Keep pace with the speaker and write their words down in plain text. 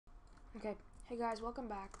Okay, hey guys, welcome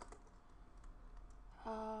back.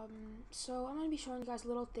 So I'm gonna be showing you guys a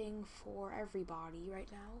little thing for everybody right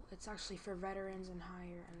now. It's actually for veterans and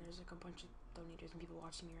higher, and there's like a bunch of donators and people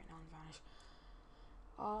watching me right now in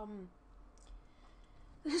Vanish.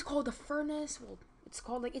 This is called the furnace. Well,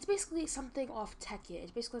 it's basically something off Tekkit.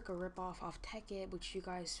 It's basically like a rip-off off Tekkit, which you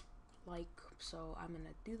guys like. So I'm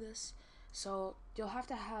gonna do this. So you'll have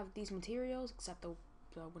to have these materials, except the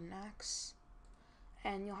wooden axe,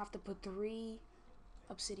 and you'll have to put 3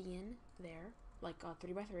 obsidian there, like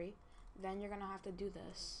 3 by 3. Then you're gonna have to do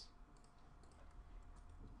this.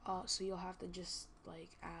 So you'll have to just like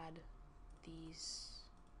add these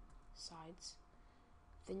sides.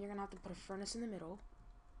 Then you're gonna have to put a furnace in the middle.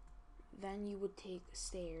 Then you would take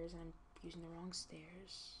stairs, and I'm using the wrong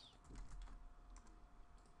stairs.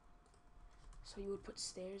 So you would put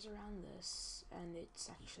stairs around this, and it's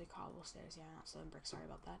actually cobble stairs, yeah, not stone brick, sorry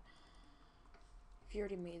about that. If you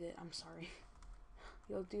already made it, I'm sorry.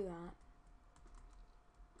 You'll do that.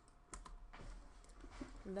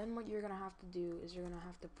 And then what you're gonna have to do is you're gonna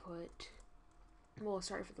have to put, well,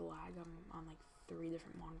 sorry for the lag, I'm on like 3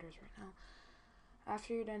 different monitors right now.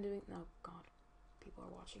 After you're done doing, oh god, people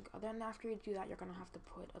are watching. Then after you do that, you're gonna have to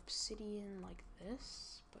put obsidian like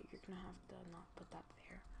this, but you're gonna have to not put that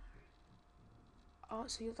there. Oh,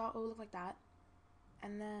 so you thought it would look like that.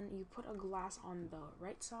 And then you put a glass on the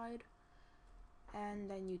right side, and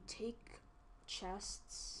then you take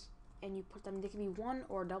chests and you put them. They can be one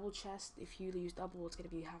or double chest. If you use double, it's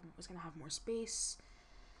gonna have more space.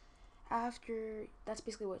 After that's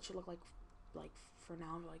basically what it should look like for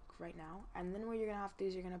now, like right now. And then what you're gonna have to do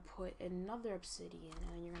is you're gonna put another obsidian,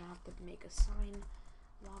 and then you're gonna have to make a sign,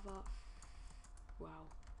 lava. Wow.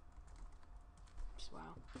 Just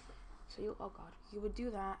wow. So you, oh god, you would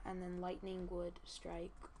do that, and then lightning would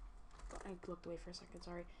strike. I looked away for a second.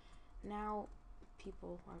 Sorry. Now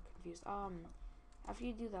people are confused. After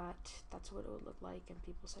you do that, that's what it would look like, and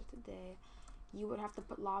people said today. You would have to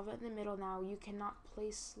put lava in the middle. Now you cannot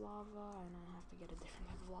place lava, and I have to get a different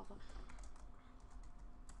type of lava.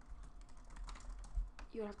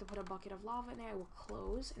 You would have to put a bucket of lava in there. It will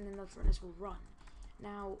close, and then the furnace will run.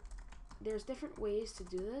 Now, there's different ways to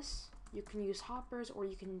do this. You can use hoppers, or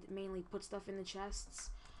you can mainly put stuff in the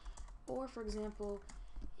chests. Or, for example,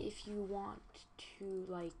 if you want to,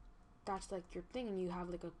 like, that's like your thing, and you have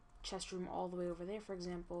like a chest room all the way over there, for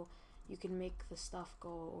example, you can make the stuff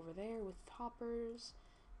go over there with hoppers.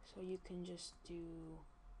 So you can just do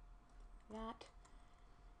that,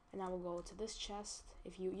 and that will go to this chest.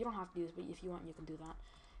 If you don't have to do this, but if you want, you can do that.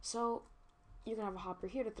 So you can have a hopper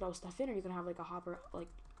here to throw stuff in, or you can have like a hopper like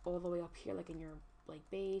all the way up here, like in your like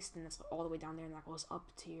base, and that's all the way down there, and that goes up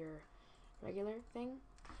to your regular thing.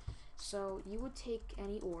 So you would take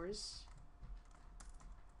any ores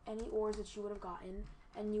that you would have gotten,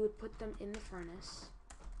 and you would put them in the furnace,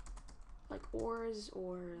 like ores,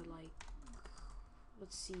 or like,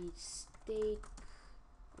 let's see, steak.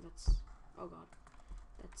 That's, oh god,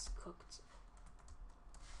 that's cooked.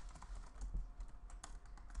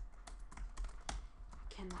 I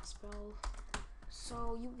cannot spell.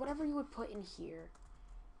 So you, whatever you would put in here,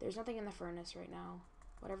 there's nothing in the furnace right now.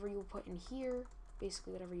 Whatever you put in here,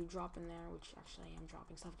 basically whatever you drop in there, which actually I am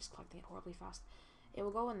dropping stuff, just collecting it horribly fast, it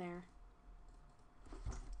will go in there.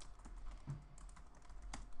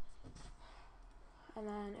 And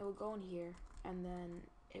then it will go in here, and then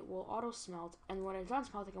it will auto smelt, and when it's done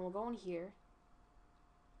smelting, it will go in here.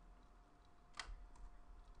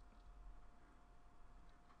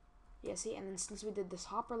 Yeah, see, and then since we did this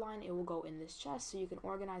hopper line, it will go in this chest, so you can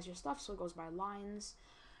organize your stuff so it goes by lines,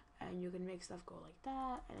 and you can make stuff go like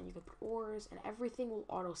that, and then you can put ores, and everything will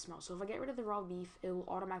auto smelt. So if I get rid of the raw beef, it will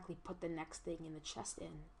automatically put the next thing in the chest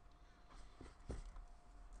in.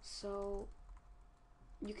 So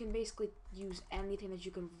you can basically use anything that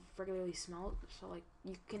you can regularly smelt. So like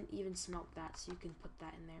you can even smelt that, so you can put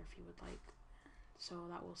that in there if you would like. So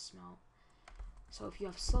that will smelt. So if you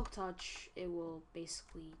have silk touch, it will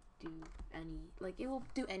basically do it will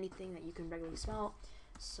do anything that you can regularly smelt.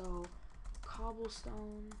 So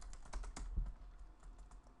cobblestone,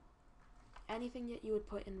 anything that you would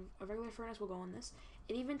put in a regular furnace will go in this.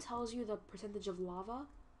 It even tells you the percentage of lava.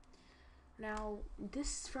 Now,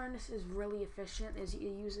 this furnace is really efficient, as it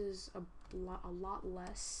uses a lot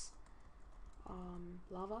less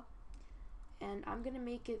lava. And I'm going to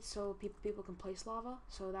make it so people can place lava,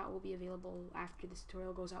 so that will be available after this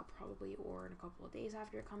tutorial goes out probably, or in a couple of days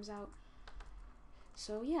after it comes out.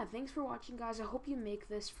 So yeah, thanks for watching, guys. I hope you make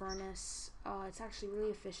this furnace. It's actually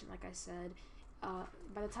really efficient, like I said.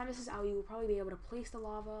 By the time this is out, you will probably be able to place the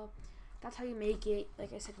lava. That's how you make it.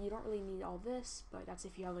 Like I said, you don't really need all this, but that's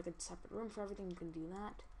if you have like a separate room for everything, you can do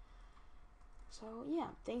that. So yeah,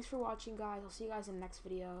 thanks for watching, guys. I'll see you guys in the next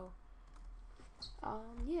video.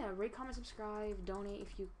 Yeah, rate, comment, subscribe, donate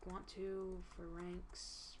if you want to for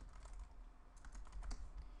ranks.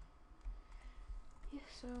 Yeah,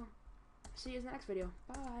 so see you in the next video.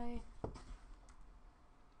 Bye.